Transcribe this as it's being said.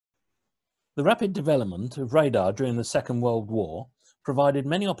The rapid development of radar during the Second World War provided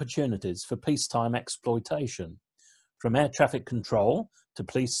many opportunities for peacetime exploitation, from air traffic control to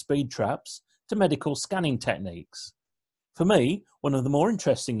police speed traps to medical scanning techniques. For me, one of the more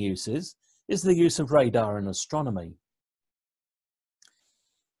interesting uses is the use of radar in astronomy.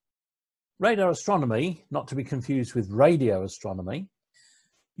 Radar astronomy, not to be confused with radio astronomy,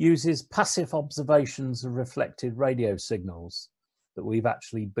 uses passive observations of reflected radio signals that we've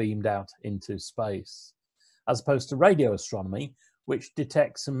actually beamed out into space, as opposed to radio astronomy, which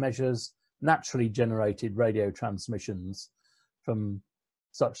detects and measures naturally generated radio transmissions from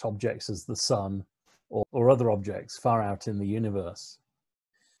such objects as the sun or other objects far out in the universe.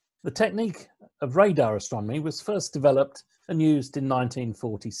 The technique of radar astronomy was first developed and used in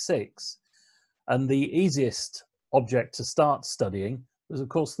 1946, and the easiest object to start studying was, of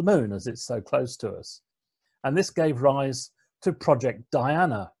course, the moon, as it's so close to us. And this gave rise to Project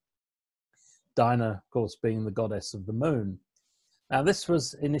Diana. Diana, of course, being the goddess of the moon. Now, this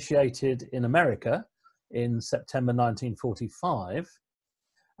was initiated in America in September 1945.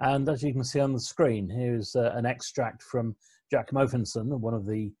 And as you can see on the screen, here's an extract from Jack Mogensen, one of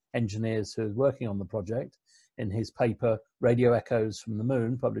the engineers who was working on the project, in his paper Radio Echoes from the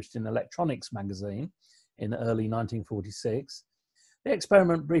Moon, published in Electronics magazine in early 1946. The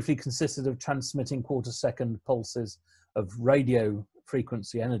experiment briefly consisted of transmitting quarter-second pulses of radio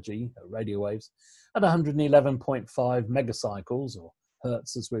frequency energy, radio waves, at 111.5 megacycles, or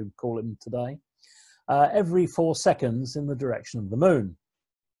hertz as we would call them today, every 4 seconds in the direction of the moon,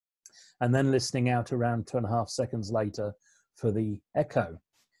 and then listening out around 2.5 seconds later for the echo.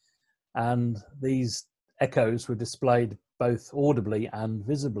 And these echoes were displayed both audibly and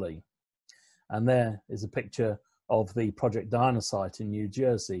visibly. And there is a picture of the Project Diana site in New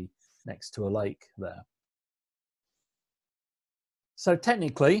Jersey, next to a lake there. So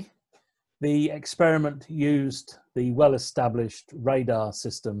technically, the experiment used the well-established radar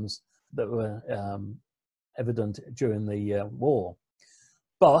systems that were evident during the war.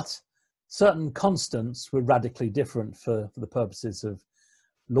 But certain constants were radically different for the purposes of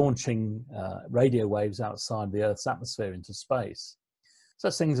launching radio waves outside the Earth's atmosphere into space.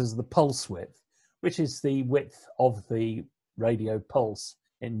 Such things as the pulse width, which is the width of the radio pulse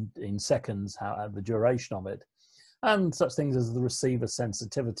in seconds, the duration of it, and such things as the receiver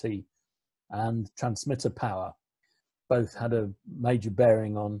sensitivity and transmitter power. Both had a major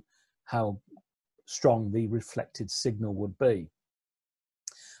bearing on how strong the reflected signal would be.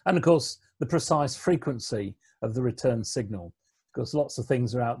 And of course, the precise frequency of the return signal, because lots of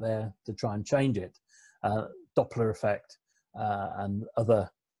things are out there to try and change it. Doppler effect and other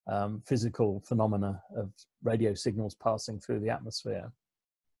physical phenomena of radio signals passing through the atmosphere.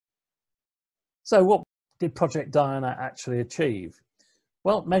 So what did Project Diana actually achieve?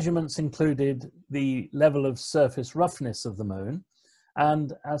 Well, measurements included the level of surface roughness of the moon,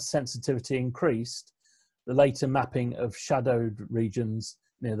 and as sensitivity increased, the later mapping of shadowed regions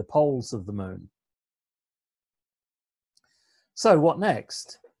near the poles of the moon. So what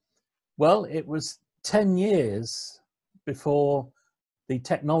next? Well, it was 10 years before the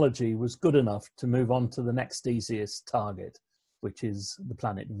technology was good enough to move on to the next easiest target, which is the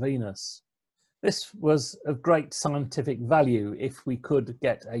planet Venus. This was of great scientific value if we could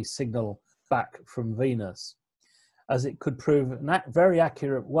get a signal back from Venus, as it could prove a very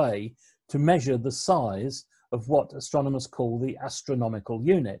accurate way to measure the size of what astronomers call the astronomical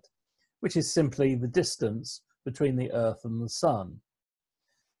unit, which is simply the distance between the Earth and the Sun.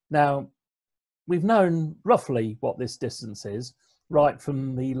 Now, we've known roughly what this distance is right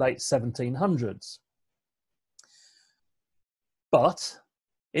from the late 1700s. But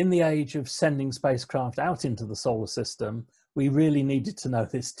in the age of sending spacecraft out into the solar system, we really needed to know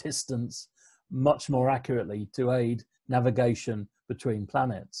this distance much more accurately to aid navigation between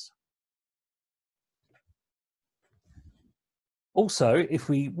planets. Also, if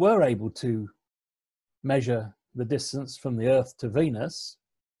we were able to measure the distance from the Earth to Venus,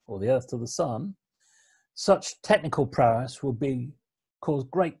 or the Earth to the Sun, such technical prowess would cause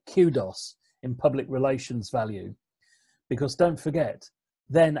great kudos in public relations value. Because don't forget,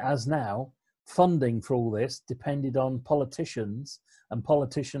 then as now, funding for all this depended on politicians, and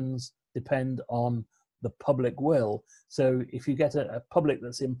politicians depend on the public will. So if you get a public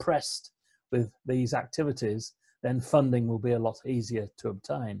that's impressed with these activities, then funding will be a lot easier to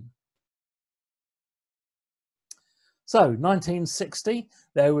obtain. So 1960,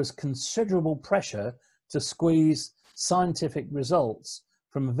 there was considerable pressure to squeeze scientific results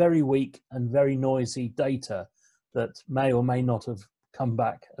from very weak and very noisy data that may or may not have come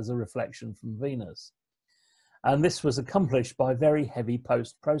back as a reflection from Venus. And this was accomplished by very heavy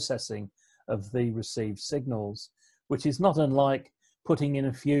post-processing of the received signals, which is not unlike putting in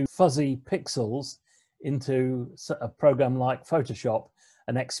a few fuzzy pixels into a program like Photoshop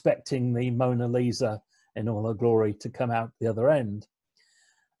and expecting the Mona Lisa in all her glory to come out the other end.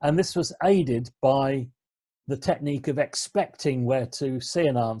 And this was aided by the technique of expecting where to see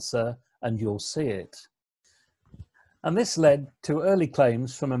an answer and you'll see it. And this led to early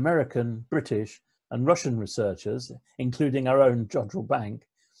claims from American, British and Russian researchers, including our own Jodrell Bank,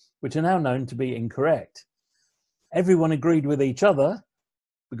 which are now known to be incorrect. Everyone agreed with each other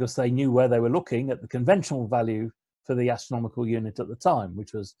because they knew where they were looking at the conventional value for the astronomical unit at the time,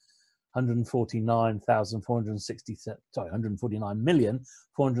 which was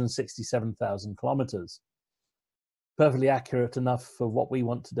 149,467,000 kilometers. Perfectly accurate enough for what we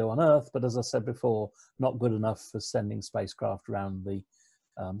want to do on Earth, but as I said before, not good enough for sending spacecraft around the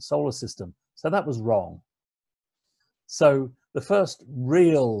solar system. So that was wrong. So the first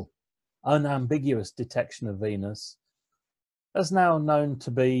real unambiguous detection of Venus is now known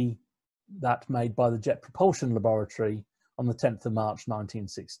to be that made by the Jet Propulsion Laboratory on the 10th of March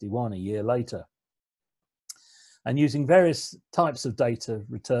 1961, a year later. And using various types of data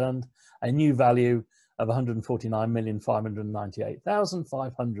returned, a new value of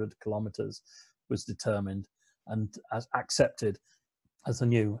 149,598,500 kilometers was determined and accepted as a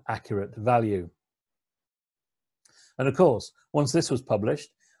new accurate value. And of course, once this was published,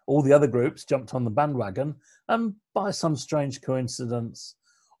 all the other groups jumped on the bandwagon, and by some strange coincidence,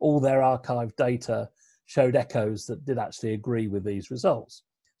 all their archived data showed echoes that did actually agree with these results.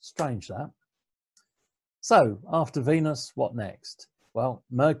 Strange that. So after Venus, what next? Well,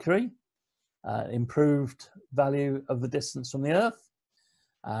 Mercury, improved value of the distance from the Earth,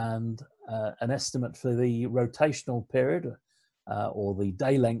 and an estimate for the rotational period or the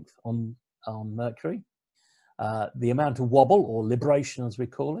day length on Mercury, the amount of wobble or libration as we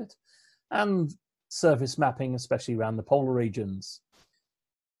call it, and surface mapping, especially around the polar regions.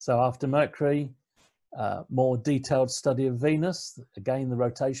 So after Mercury, more detailed study of Venus, again the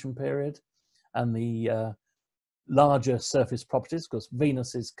rotation period and the larger surface properties, because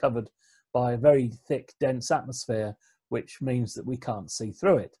Venus is covered by a very thick, dense atmosphere, which means that we can't see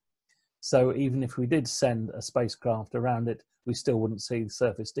through it. So even if we did send a spacecraft around it, we still wouldn't see the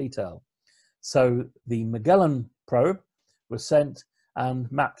surface detail. So the Magellan probe was sent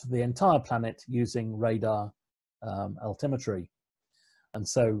and mapped the entire planet using radar altimetry. And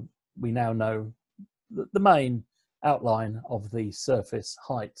so we now know the main outline of the surface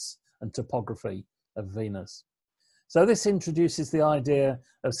heights and topography of Venus. So this introduces the idea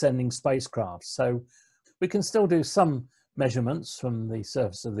of sending spacecraft. So we can still do some measurements from the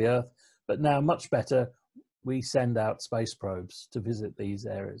surface of the Earth, but now much better, we send out space probes to visit these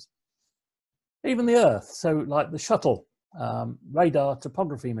areas. Even the Earth, so like the shuttle radar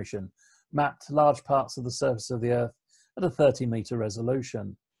topography mission, mapped large parts of the surface of the Earth at a 30-meter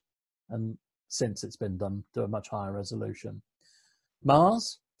resolution, and since it's been done to a much higher resolution.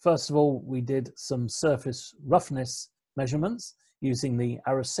 Mars, first of all, we did some surface roughness measurements using the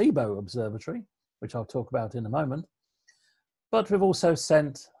Arecibo Observatory, which I'll talk about in a moment. But we've also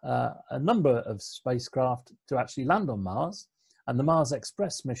sent a number of spacecraft to actually land on Mars, and the Mars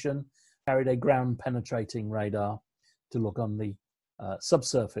Express mission carried a ground penetrating radar to look on the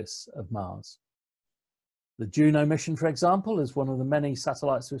subsurface of Mars. The Juno mission, for example, is one of the many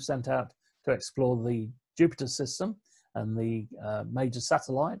satellites we've sent out to explore the Jupiter system and the major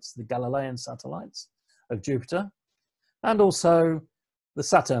satellites, the Galilean satellites of Jupiter, and also the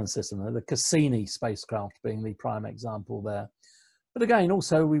Saturn system, the Cassini spacecraft being the prime example there. But again,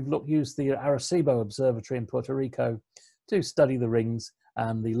 also we've used the Arecibo Observatory in Puerto Rico to study the rings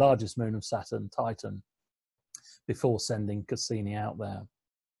and the largest moon of Saturn, Titan, before sending Cassini out there.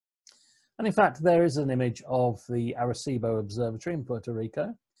 And in fact, there is an image of the Arecibo Observatory in Puerto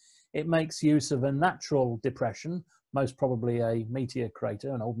Rico. It makes use of a natural depression, most probably a meteor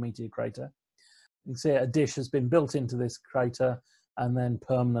crater, an old meteor crater. You can see a dish has been built into this crater, and then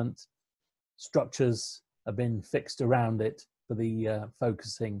permanent structures have been fixed around it for the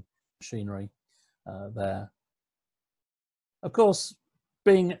focusing machinery there. Of course,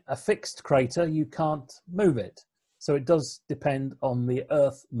 being a fixed crater, you can't move it. So it does depend on the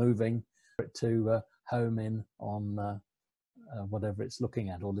Earth moving for it to home in on whatever it's looking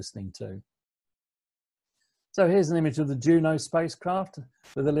at or listening to. So here's an image of the Juno spacecraft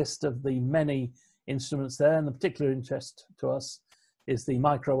with a list of the many instruments there, and the particular interest to us is the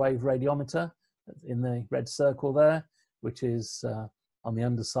microwave radiometer in the red circle there, which is on the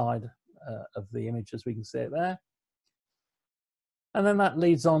underside of the image as we can see it there. And then that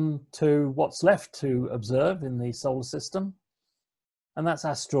leads on to what's left to observe in the solar system. and that's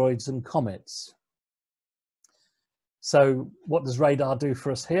asteroids and comets. So what does radar do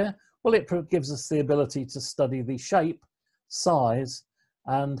for us here? Well, it gives us the ability to study the shape, size,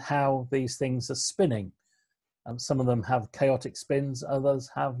 and how these things are spinning. Some of them have chaotic spins, others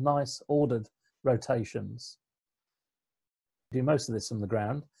have nice ordered rotations. We do most of this on the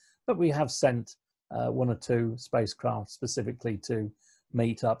ground, but we have sent 1 or 2 spacecraft specifically to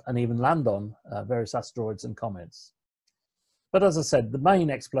meet up and even land on various asteroids and comets. But as I said, the main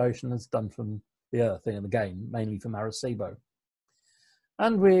exploration is done from the Earth, and again, mainly from Arecibo.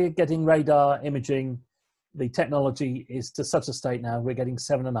 And we're getting radar imaging. The technology is to such a state now, we're getting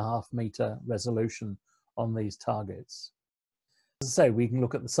 7.5 meter resolution on these targets. As I say, we can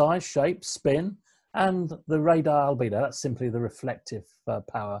look at the size, shape, spin, and the radar albedo. That's simply the reflective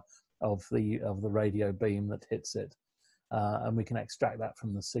power of the radio beam that hits it. And we can extract that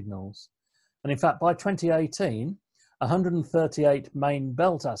from the signals. And in fact, by 2018, 138 main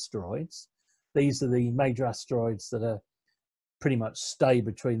belt asteroids, these are the major asteroids that are pretty much stay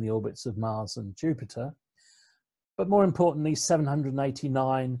between the orbits of Mars and Jupiter. But more importantly,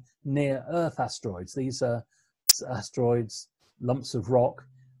 789 near-Earth asteroids. These are asteroids, lumps of rock,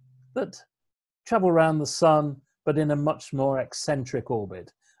 that travel around the sun, but in a much more eccentric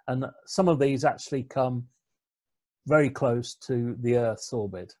orbit. And some of these actually come very close to the Earth's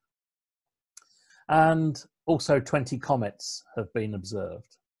orbit. And also 20 comets have been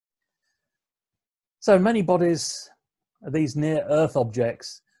observed. So many bodies, these near-Earth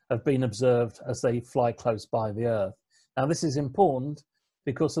objects, have been observed as they fly close by the Earth. Now this is important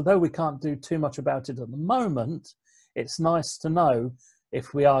because although we can't do too much about it at the moment, it's nice to know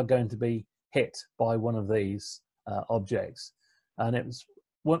if we are going to be hit by one of these objects. And it was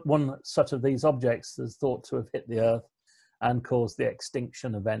one such of these objects that's thought to have hit the Earth and caused the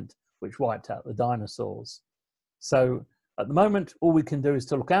extinction event which wiped out the dinosaurs. So at the moment, all we can do is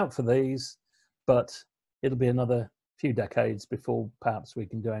to look out for these, but it'll be another few decades before perhaps we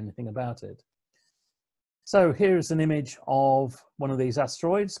can do anything about it. So here's an image of one of these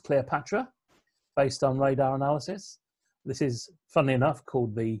asteroids, Cleopatra, based on radar analysis. This is, funnily enough,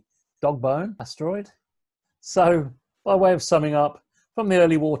 called the Dogbone asteroid. So by way of summing up, from the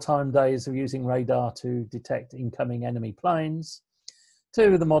early wartime days of using radar to detect incoming enemy planes,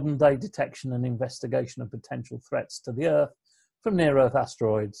 to the modern day detection and investigation of potential threats to the Earth from near-Earth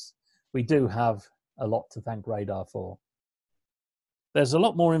asteroids, we do have a lot to thank radar for. There's a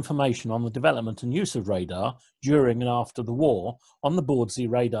lot more information on the development and use of radar during and after the war on the Bawdsey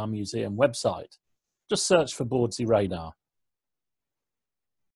Radar Museum website. Just search for Bawdsey Radar.